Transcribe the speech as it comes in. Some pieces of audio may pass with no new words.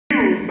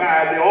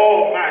by the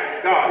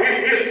Almighty God.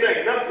 Here's the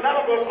thing. None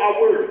of us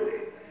are worthy.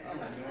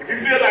 If you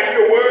feel like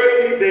you're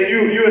worthy, then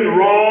you're in the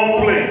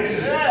wrong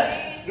place.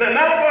 Now,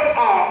 none of us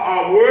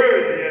are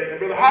worthy. And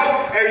Brother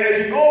Harvey,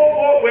 as you go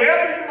forward,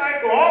 wherever you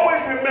might go,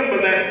 always remember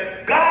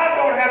that God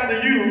don't have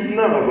to use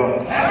none of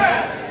us.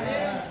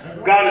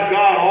 God is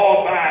God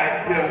all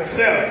by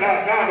himself.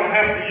 God don't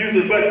have to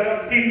use us,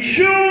 but he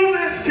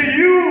chooses to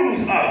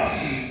use us.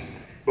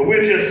 But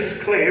we're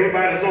just clay.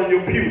 Everybody that's on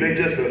your pew, they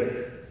just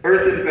an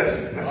earthen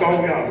vessel. That's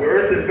all we are. We're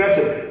earthen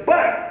vessel.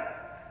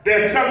 But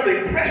there's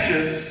something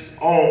precious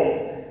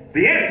on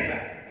the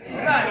inside.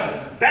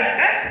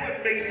 That's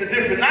what makes the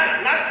difference.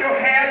 Not your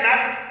hair,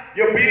 not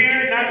your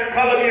beard, not the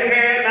color of your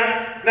hair,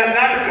 not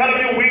the color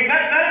of your wig. None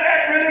of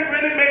that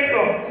really makes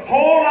a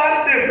whole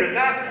lot of difference.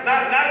 Not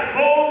the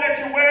clothes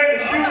that you wear,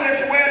 the shoes that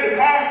you wear, the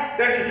car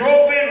that you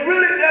drove in.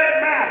 Really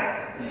doesn't matter.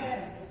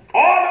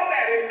 All of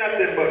that ain't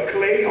nothing but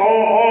clay.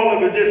 All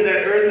of it just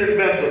that earthen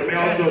vessel. Let me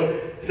also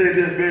say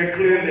this very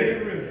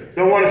clearly.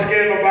 Don't want to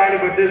scare nobody,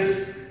 but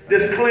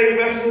this clay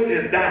vessel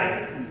is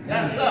dying.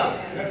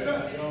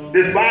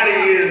 This body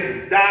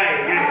is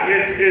dying.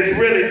 It's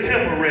really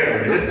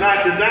temporary. It's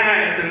not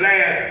designed to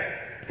last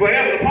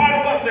forever. The part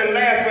of us that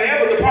lasts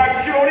forever, the part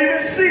that you don't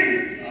even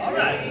see. All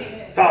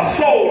right. It's our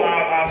soul,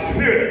 our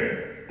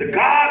spirit, the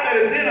God that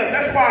is in us.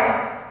 That's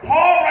why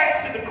Paul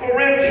writes to the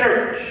Corinth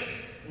church.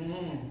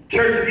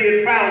 Church that he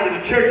had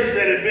founded, a church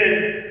that had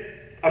been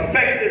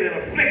affected and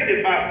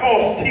afflicted by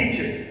false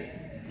teachings.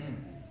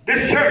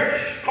 This church,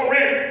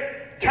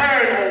 Corinth,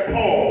 turned on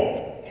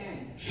Paul.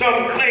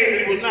 Some claimed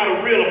that he was not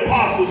a real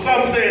apostle.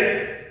 Some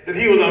said that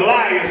he was a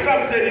liar.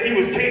 Some said that he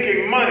was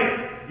taking money.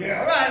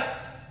 Yeah, all right.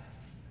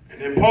 And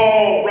then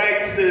Paul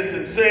writes this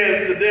and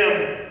says to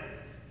them,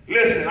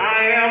 listen,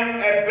 I am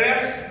at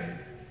best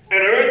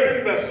an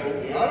earthen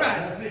vessel, all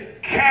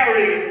right,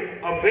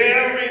 carrying a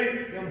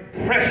very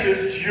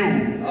precious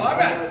jewel. All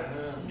right.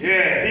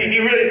 Yes, he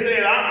really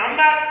said, I'm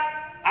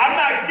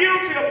not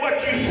guilty of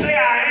what you say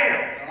I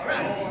am. All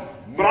right.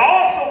 But I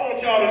also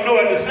want y'all to know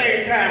at the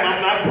same time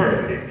I'm not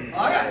perfect.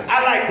 All right.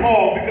 I like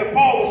Paul because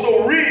Paul was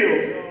so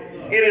real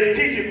in his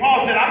teaching.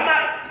 Paul said, I'm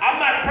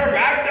not perfect.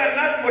 I've done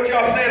nothing what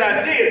y'all said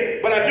I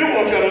did, but I do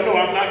want y'all to know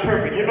I'm not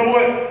perfect. You know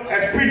what?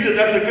 As preachers,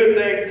 that's a good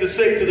thing to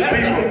say to the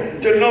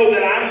people, to know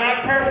that I'm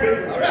not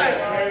perfect. All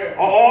right.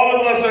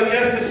 All of us are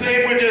just the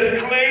same. We're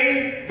just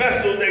clay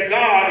vessels that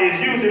God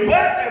is using.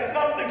 But there's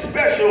something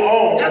special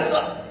on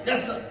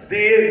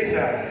the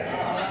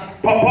inside.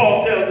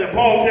 Paul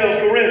tells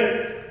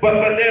Corinth,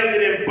 but there's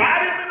an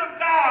embodiment of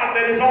God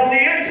that is on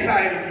the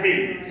inside of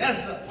me. Yes,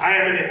 sir. I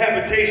am in the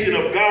habitation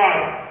of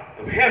God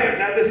of heaven.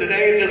 Now listen, that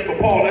ain't just for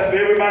Paul. That's for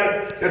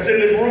everybody that's in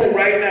this room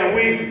right now.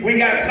 We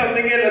got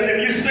something in us.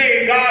 If you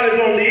say God is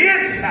on the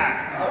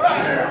inside. All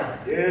right.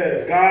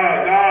 Yes,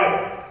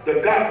 God.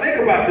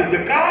 Think about this.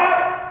 The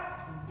God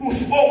who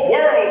spoke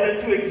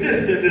worlds into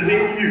existence is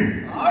in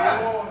you. All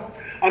right.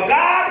 A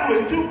God who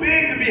is too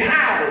big to be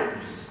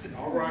housed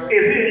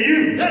is in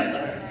you. Yes,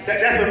 sir.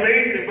 That's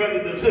amazing,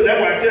 brothers and sisters. That's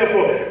why I tell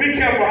folks, be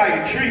careful how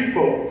you treat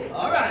folks.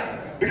 All right.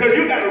 Because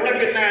you got to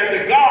recognize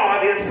that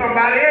God is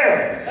somebody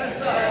else. That's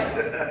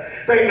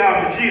right. Thank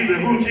God for Jesus,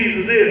 who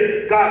Jesus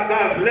is.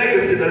 God's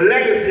legacy, the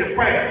legacy of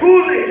Christ.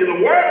 Who's in you?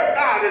 The Word of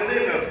God is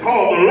in us,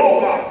 called the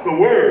Logos, the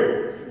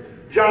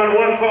Word. John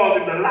 1 calls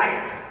him the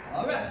light.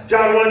 All right.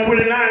 John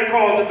 1:29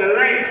 calls him the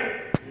lamb.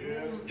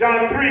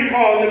 John 3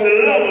 calls him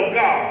the love of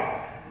God.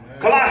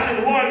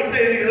 Colossians 1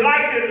 says he's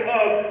likened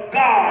of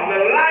God. The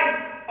light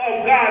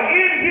of God.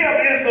 In him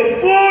is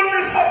the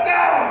fullness of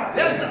God.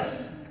 Yes, sir.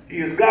 He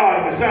is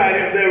God, and beside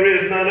him there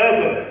is none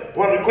other.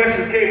 One of the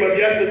questions came up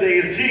yesterday,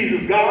 is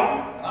Jesus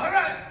God? All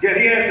right. Yeah,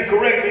 he answered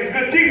correctly. He's a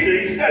good teacher.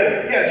 He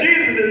studied. Yeah,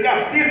 Jesus is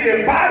God. He's the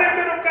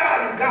embodiment of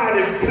God, and God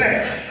in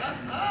flesh,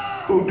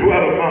 who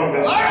dwell among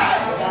us. All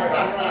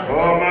right.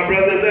 Oh, my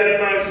brothers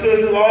and my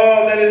sisters,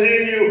 all that is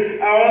in you,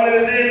 all that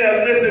is in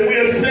us, listen, we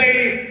are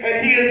saved,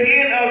 and he is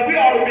in us. We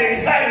ought to be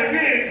excited. We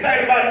ain't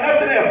excited about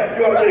nothing else.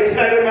 You ought to be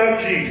excited about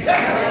Jesus.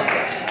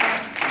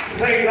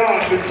 Thank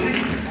God for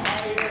Jesus.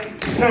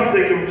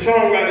 Something the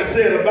songwriter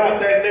said about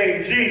that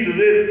name, Jesus,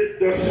 is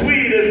the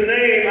sweetest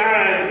name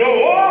I know.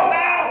 Oh,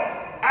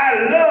 now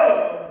I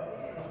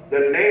love the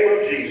name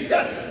of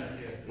Jesus.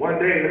 One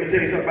day, let me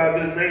tell you something about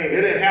this name.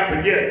 It didn't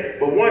happen yet,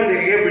 but one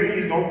day every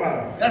knee's going to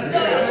bow.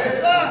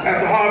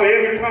 Pastor Harvey,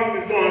 every tongue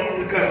is going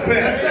to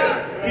confess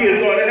that he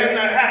is Lord. It has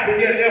not happened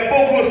yet. There are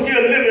folk who are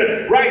still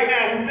living right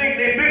now who think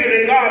they're bigger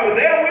than God, but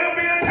there will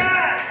be a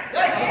time.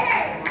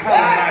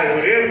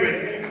 When every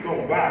knee's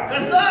going to bow.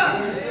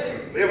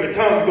 Every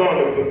tongue's going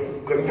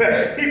to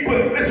confess.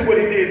 Listen what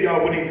he did,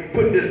 y'all, when he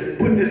put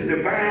this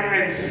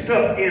divine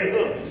stuff in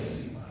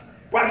us.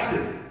 Watch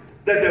this.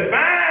 The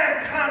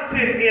divine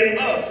content in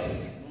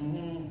us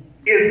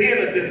is in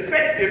a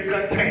defective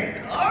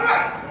container. All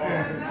right.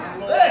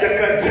 The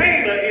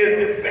container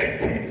is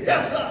defective.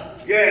 Yes, sir.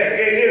 Yeah,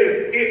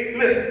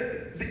 listen,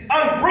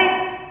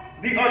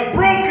 the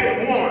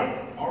unbroken one.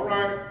 All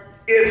right.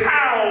 Is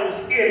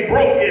housed in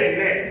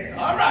brokenness.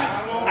 All right.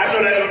 I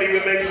know that don't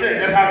even make sense.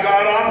 That's how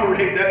God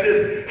operates. That's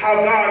just how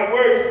God God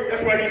works.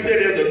 That's why he said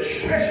there's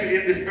a treasure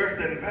in this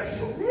earthen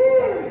vessel.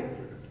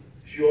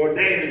 As you're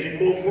ordained, as you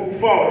move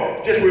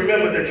forward, just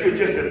remember that you're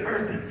just an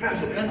earthen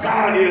vessel.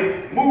 God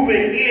is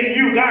moving in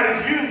you. God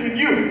is using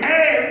you,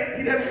 and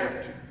he doesn't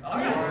have to.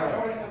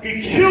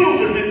 He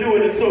chooses to do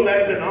it, and so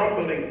that's an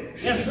humbling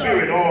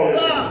spirit all in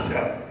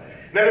itself.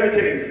 Now let me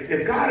tell you,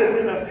 if God is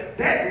in us,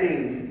 that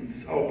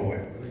means, oh boy,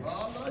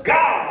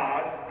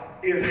 God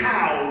is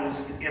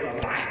housed in a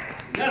life.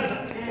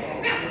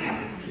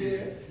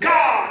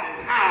 God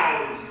is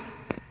housed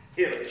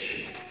in a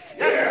church.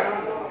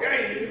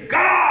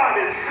 God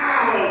is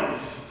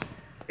housed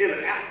in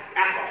an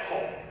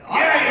alcohol.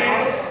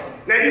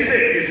 Now you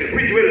said,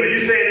 preach with me, you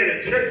saying it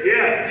in church?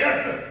 Yeah.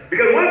 Yes, sir.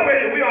 Because one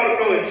way that we ought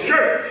to go in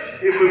church,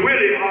 if we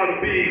really ought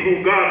to be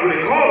who God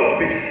really called us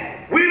to be,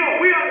 we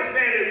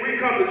understand that we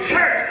come to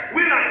church,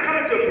 we're not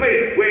coming to a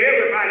place where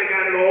everybody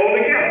got it all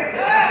together.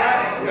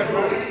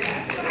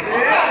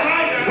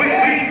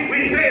 We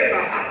say it's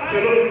a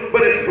hospital,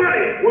 but it's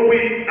funny, when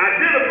we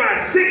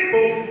identify sick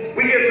folk,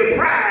 we get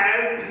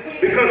surprised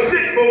because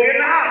sick folk in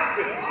the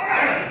hospital.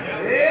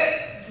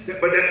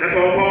 But that's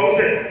all Paul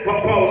said.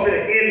 Paul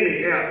said, in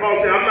me. Yeah, Paul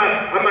said, I'm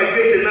not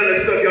guilty of none of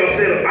the stuff y'all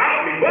said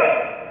about me, but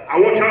I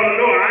want y'all to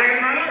know I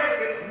am not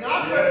perfect.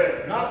 Not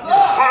perfect.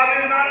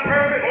 Harvey is not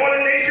perfect.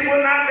 Ordination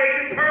will not make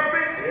him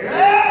perfect.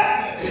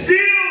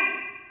 Still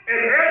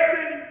an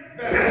earthen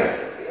vessel.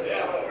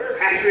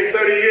 Actually,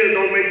 30 years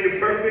don't make you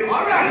perfect.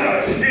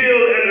 Still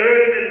an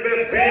earthen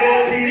vessel. Being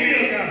on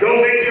TV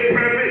don't make you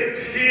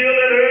perfect. Still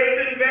an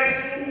earthen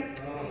vessel.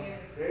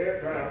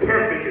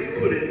 Perfect is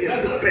put in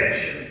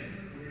imperfection.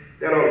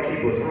 That ought to keep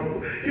us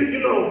humble.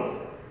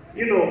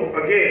 You know,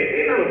 again,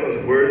 ain't none of us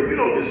worthy.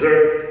 None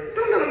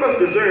of us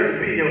deserve to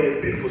be here on this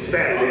beautiful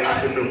Saturday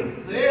afternoon.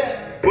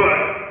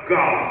 But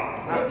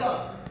God,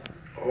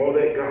 all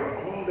that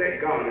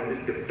God in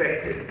this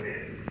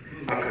defectiveness,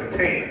 a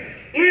container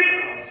in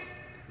us.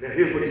 Now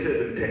here's what he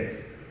says in the text.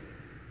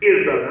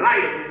 Is the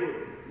light of the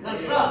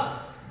world.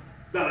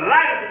 The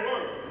light of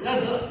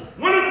the world.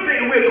 One of the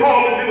things we're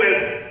called to do is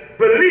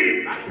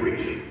believe, not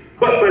preaching,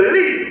 but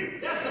believe.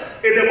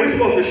 Is that we're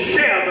supposed to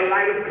share the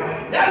light of God.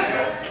 And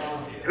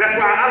that's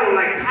why I don't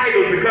like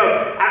titles,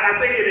 because I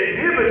think it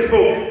inhibits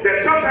folk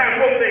that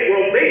sometimes folk think,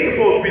 well, they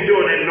supposed to be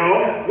doing that.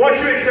 No.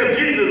 Once you accept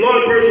Jesus,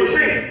 Lord and personal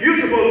Savior,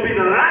 you're supposed to be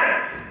the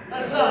light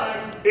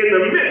in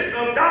the midst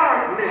of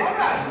darkness.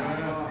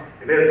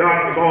 And there's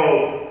darkness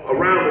all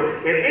around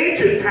us. In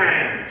ancient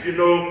times, you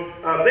know,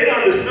 they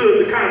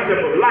understood the concept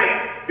of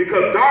light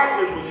because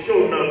darkness was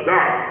showing up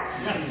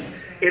darkness.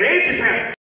 In ancient times,